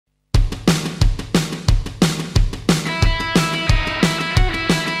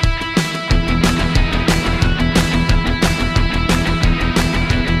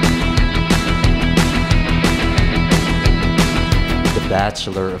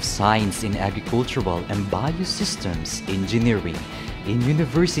Bachelor of Science in Agricultural and Biosystems Engineering in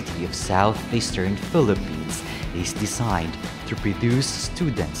University of Southeastern Philippines is designed to produce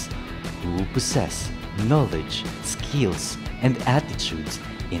students who possess knowledge, skills, and attitudes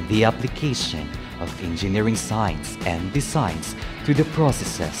in the application of engineering science and designs to the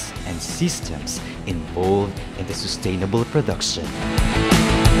processes and systems involved in the sustainable production.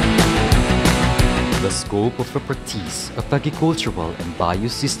 The scope of expertise of agricultural and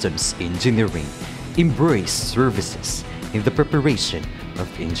biosystems engineering embrace services in the preparation of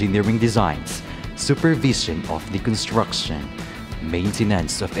engineering designs, supervision of the construction,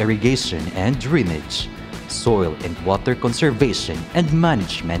 maintenance of irrigation and drainage, soil and water conservation and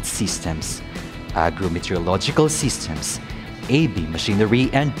management systems, agrometeorological systems, AB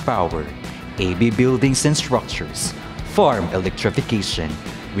machinery and power, AB buildings and structures, farm electrification,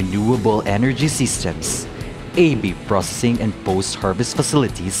 renewable energy systems, AB processing and post-harvest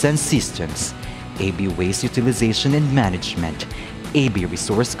facilities and systems, AB waste utilization and management, AB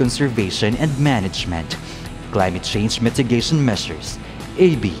resource conservation and management, climate change mitigation measures,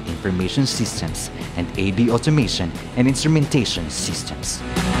 AB information systems, and AB automation and instrumentation systems.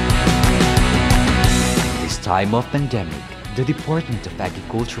 This time of pandemic, the Department of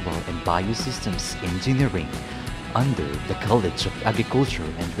Agricultural and Biosystems Engineering under the College of Agriculture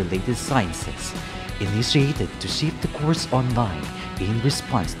and Related Sciences initiated to shift the course online in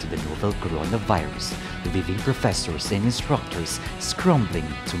response to the novel coronavirus, leaving professors and instructors scrambling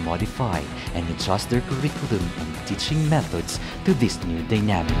to modify and adjust their curriculum and teaching methods to this new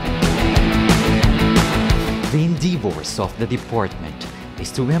dynamic. The endeavors of the department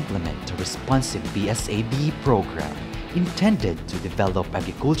is to implement a responsive BSABE program intended to develop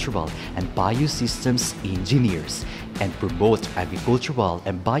agricultural and biosystems engineers and promote agricultural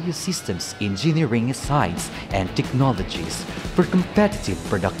and biosystems engineering science and technologies for competitive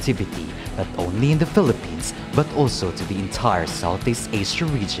productivity not only in the Philippines but also to the entire Southeast Asia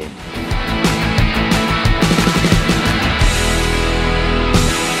region.